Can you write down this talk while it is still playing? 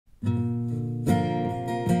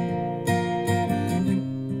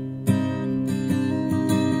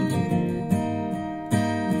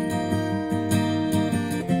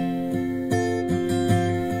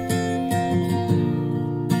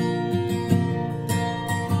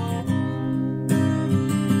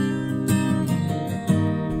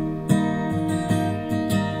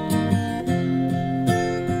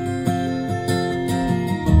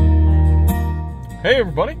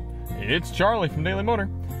everybody, it's Charlie from Daily Motor,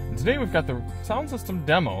 and today we've got the sound system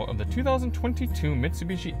demo of the 2022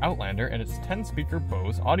 Mitsubishi Outlander and its 10-speaker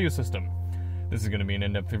Bose audio system. This is going to be an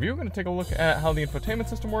in-depth review. We're going to take a look at how the infotainment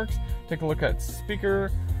system works, take a look at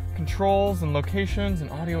speaker controls and locations and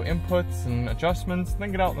audio inputs and adjustments, then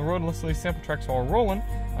get out on the road and listen to these sample tracks while we're rolling.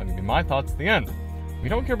 I'll give you my thoughts at the end. If you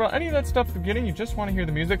don't care about any of that stuff at the beginning, you just want to hear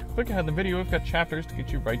the music, click ahead in the video. We've got chapters to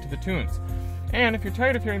get you right to the tunes. And if you're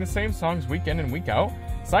tired of hearing the same songs week in and week out,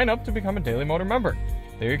 sign up to become a Daily Motor member.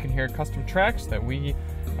 There you can hear custom tracks that we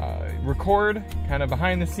record kind of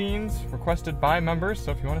behind the scenes, requested by members.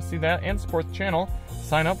 So if you want to see that and support the channel,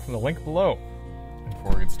 sign up from the link below.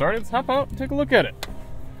 Before we get started, let's hop out and take a look at it.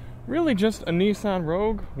 Really just a Nissan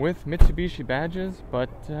Rogue with Mitsubishi badges, but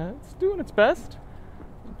it's doing its best.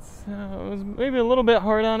 It was maybe a little bit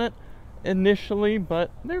hard on it initially, but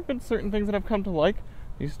there have been certain things that I've come to like.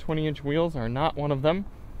 These 20-inch wheels are not one of them.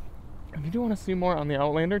 If you do want to see more on the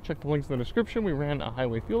Outlander, check the links in the description. We ran a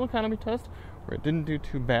highway fuel economy test where it didn't do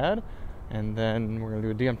too bad. And then we're going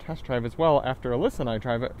to do a DM test drive as well after Alyssa and I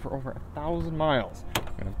drive it for over 1,000 miles. We're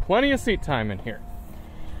going to have plenty of seat time in here.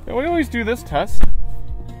 Now, we always do this test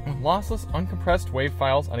with lossless, uncompressed WAV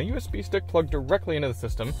files on a USB stick plugged directly into the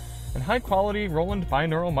system and high-quality Roland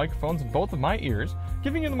binaural microphones in both of my ears,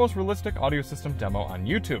 giving you the most realistic audio system demo on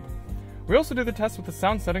YouTube. We also do the test with the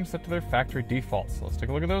sound settings set to their factory defaults, so let's take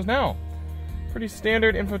a look at those now. Pretty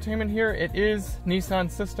standard infotainment here. It is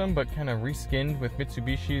Nissan's system, but kind of reskinned with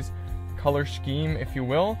Mitsubishi's color scheme, if you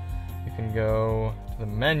will. You can go to the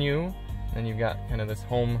menu, and you've got kind of this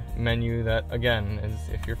home menu that, again, is,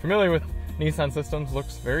 if you're familiar with Nissan systems,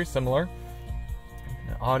 looks very similar.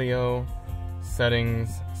 Audio,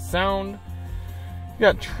 settings, sound. You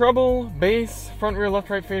got treble, bass, front, rear, left,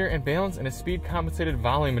 right fader, and balance, and a speed compensated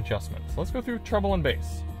volume adjustment. So let's go through treble and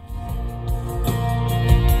bass.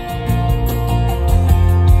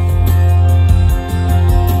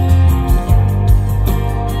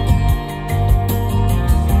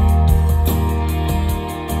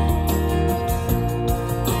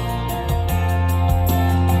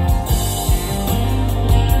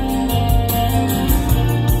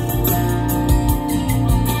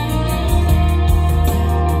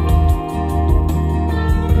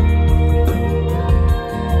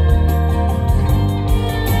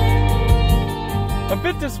 A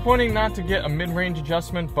bit disappointing not to get a mid-range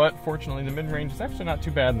adjustment, but fortunately the mid-range is actually not too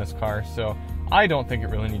bad in this car, so I don't think it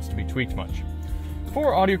really needs to be tweaked much.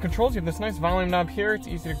 For audio controls, you have this nice volume knob here. It's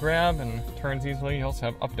easy to grab and turns easily. You also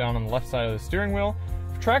have up-down on the left side of the steering wheel.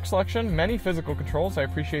 For track selection, many physical controls. I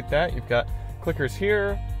appreciate that. You've got clickers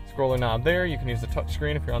here, scroller knob there. You can use the touch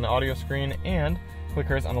screen if you're on the audio screen, and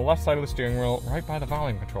clickers on the left side of the steering wheel right by the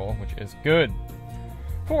volume control, which is good.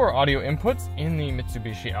 For audio inputs in the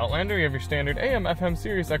Mitsubishi Outlander, you have your standard AM, FM,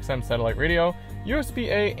 Sirius XM satellite radio,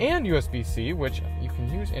 USB-A and USB-C, which you can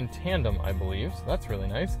use in tandem, I believe, so that's really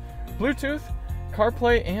nice. Bluetooth,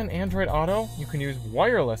 CarPlay, and Android Auto. You can use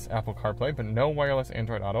wireless Apple CarPlay, but no wireless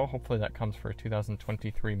Android Auto. Hopefully that comes for a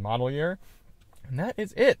 2023 model year. And that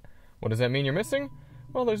is it. What does that mean you're missing?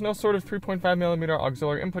 Well, there's no sort of 3.5mm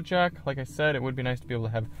auxiliary input jack. Like I said, it would be nice to be able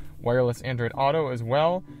to have wireless Android Auto as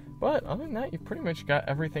well. But other than that, you've pretty much got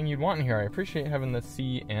everything you'd want in here. I appreciate having the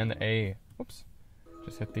C and A. Whoops.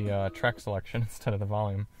 Just hit the track selection instead of the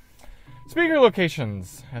volume. Speaker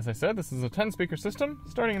locations. As I said, this is a 10-speaker system.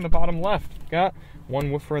 Starting in the bottom left, got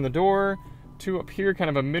one woofer in the door, two up here,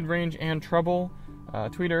 kind of a mid-range and treble,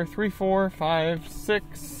 tweeter, 3, 4, 5,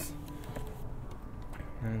 6.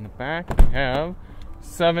 And in the back, we have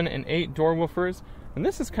 7 and 8 door woofers. And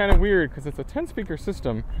this is kind of weird because it's a 10-speaker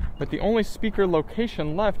system, but the only speaker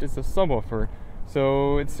location left is the subwoofer.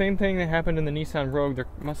 So it's the same thing that happened in the Nissan Rogue. There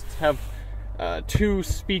must have 2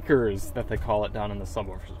 speakers that they call it down in the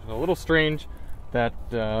subwoofer. So it's a little strange that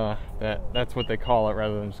that's what they call it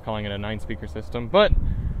rather than just calling it a 9-speaker system, but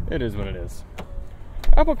it is what it is.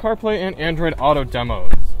 Apple CarPlay and Android Auto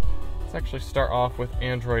demos. Let's actually start off with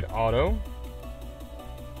Android Auto.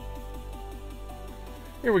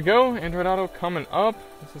 Here we go, Android Auto coming up.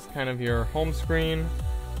 This is kind of your home screen.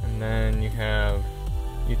 And then you have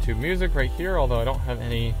YouTube Music right here, although I don't have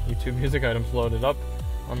any YouTube Music items loaded up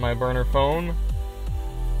on my burner phone.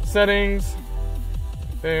 Settings,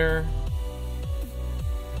 right there.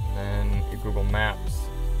 And then your Google Maps.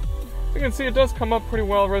 So you can see it does come up pretty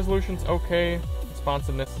well. Resolution's okay.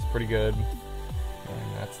 Responsiveness is pretty good.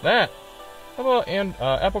 And that's that. How about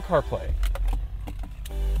Apple CarPlay?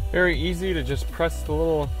 Very easy to just press the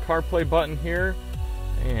little CarPlay button here,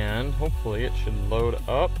 and hopefully it should load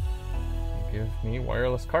up and give me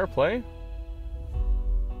wireless CarPlay.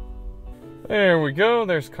 There we go,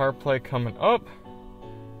 there's CarPlay coming up.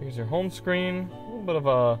 Here's your home screen. A little bit of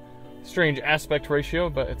a strange aspect ratio,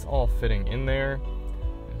 but it's all fitting in there.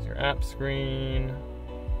 There's your app screen,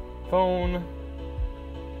 phone,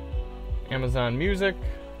 Amazon Music,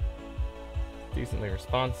 decently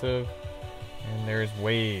responsive, and there's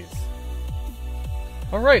Waze.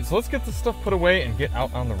 Alright, so let's get this stuff put away and get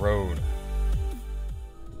out on the road.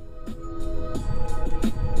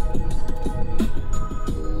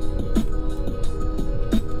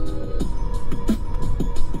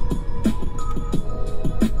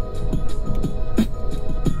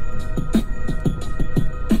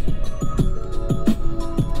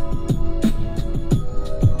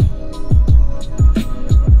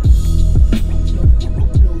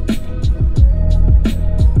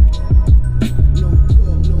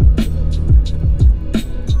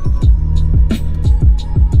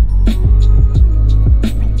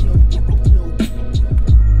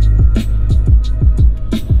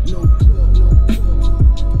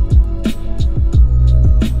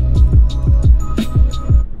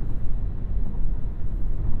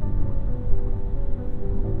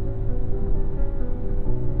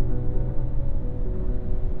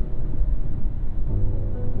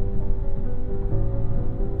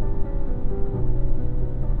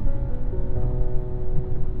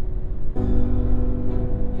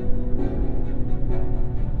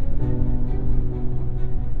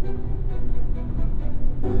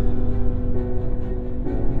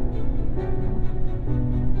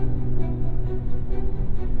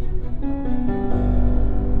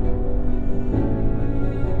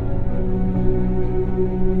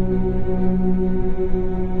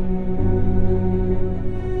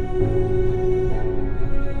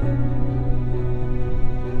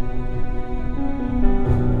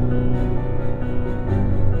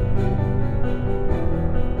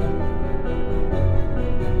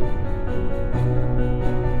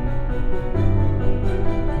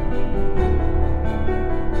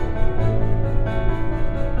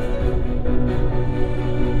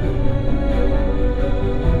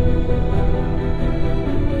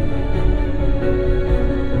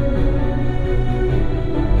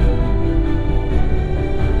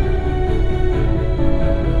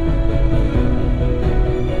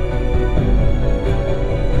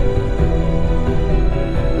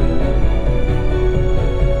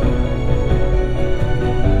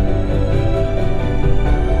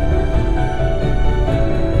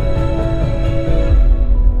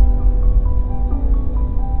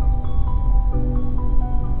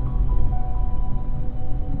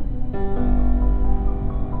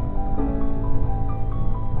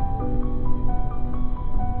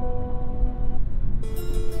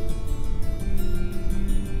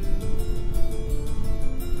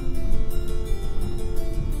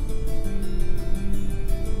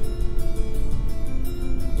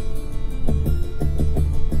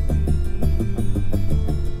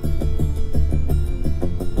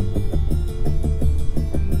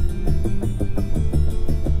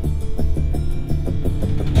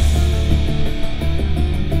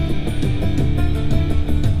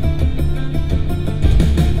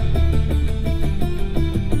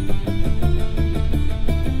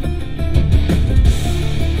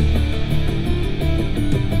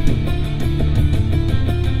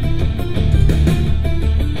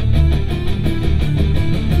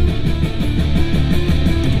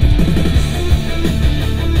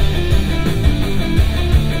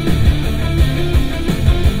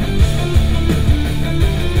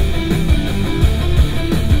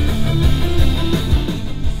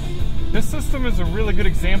 system is a really good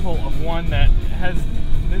example of one that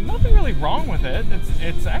there's nothing really wrong with it.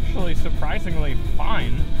 It's actually surprisingly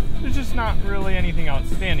fine. There's just not really anything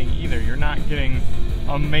outstanding either. You're not getting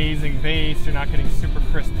amazing bass, you're not getting super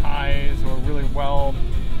crisp highs or really well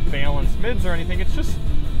balanced mids or anything. It's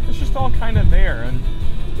just all kind of there. And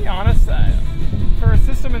to be honest, for a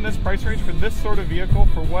system in this price range, for this sort of vehicle,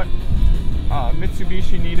 for what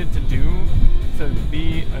Mitsubishi needed to do to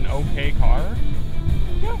be an okay car,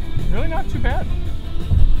 yeah, really not too bad.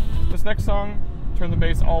 This next song, turn the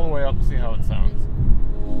bass all the way up to see how it sounds.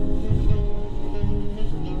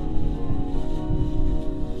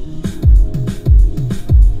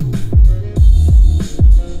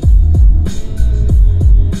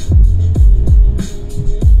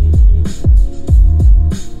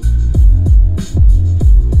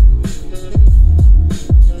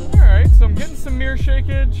 Alright, so I'm getting some mirror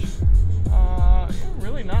shakage.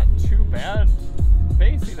 Really not too bad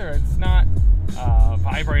bass either. It's not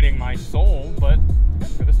vibrating my soul, but yeah,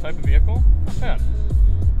 for this type of vehicle, not bad.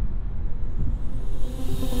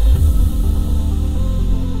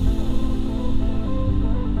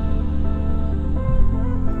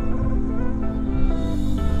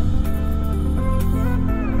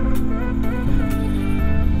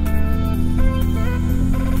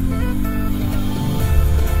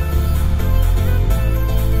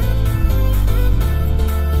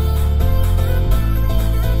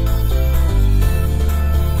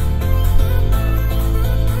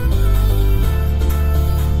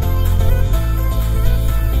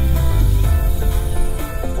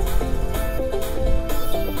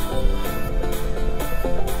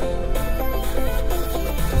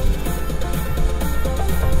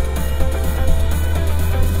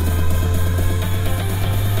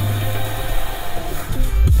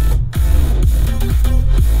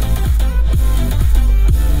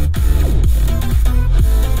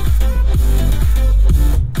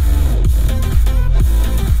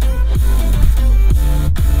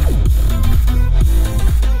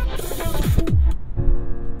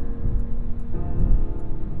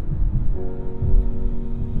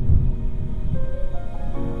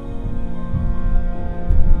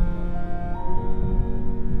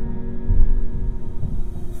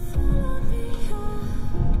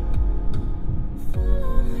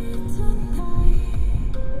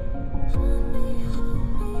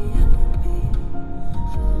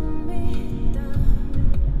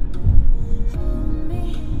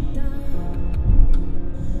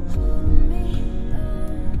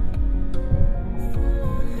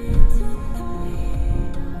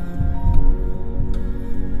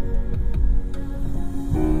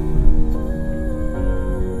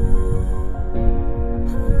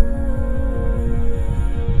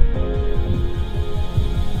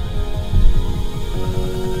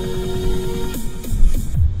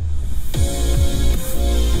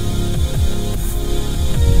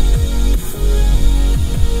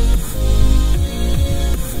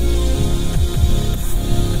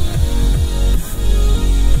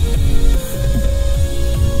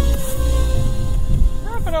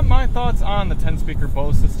 10-speaker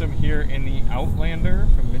Bose system here in the Outlander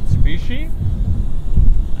from Mitsubishi.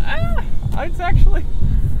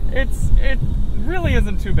 It really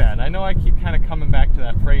isn't too bad. I know I keep kind of coming back to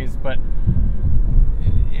that phrase, but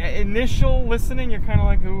initial listening, you're kind of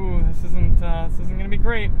like, ooh, this isn't going to be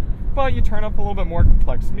great. But you turn up a little bit more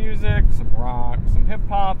complex music, some rock, some hip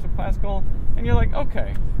hop, some classical, and you're like,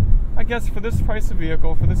 okay, I guess for this price of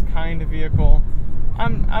vehicle, for this kind of vehicle,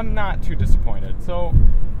 I'm not too disappointed. So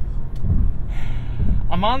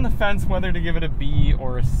I'm on the fence whether to give it a B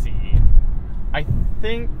or a C. I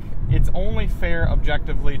think it's only fair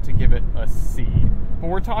objectively to give it a C, but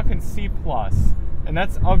we're talking C+, and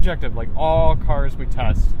that's objective, like all cars we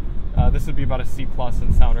test. This would be about a C+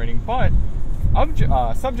 in sound rating, but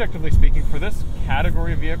subjectively speaking, for this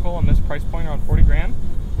category of vehicle and this price point around 40 grand,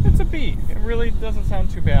 it's a B. It really doesn't sound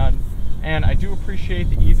too bad, and I do appreciate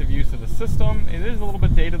the ease of use of the system. It is a little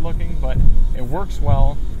bit dated looking, but it works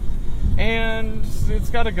well. And it's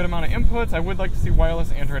got a good amount of inputs. I would like to see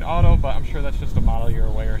wireless Android Auto, but I'm sure that's just a model year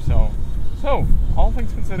away or so. So, all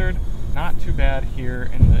things considered, not too bad here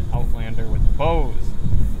in the Outlander with Bose.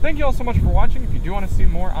 Thank you all so much for watching. If you do want to see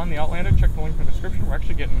more on the Outlander, check the link in the description. We're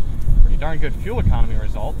actually getting pretty darn good fuel economy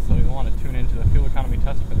results, so you'll want to tune into the fuel economy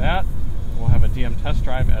test for that. We'll have a DM test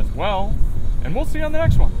drive as well, and we'll see you on the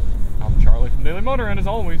next one. I'm Charlie from Daily Motor, and as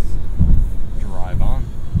always, drive on.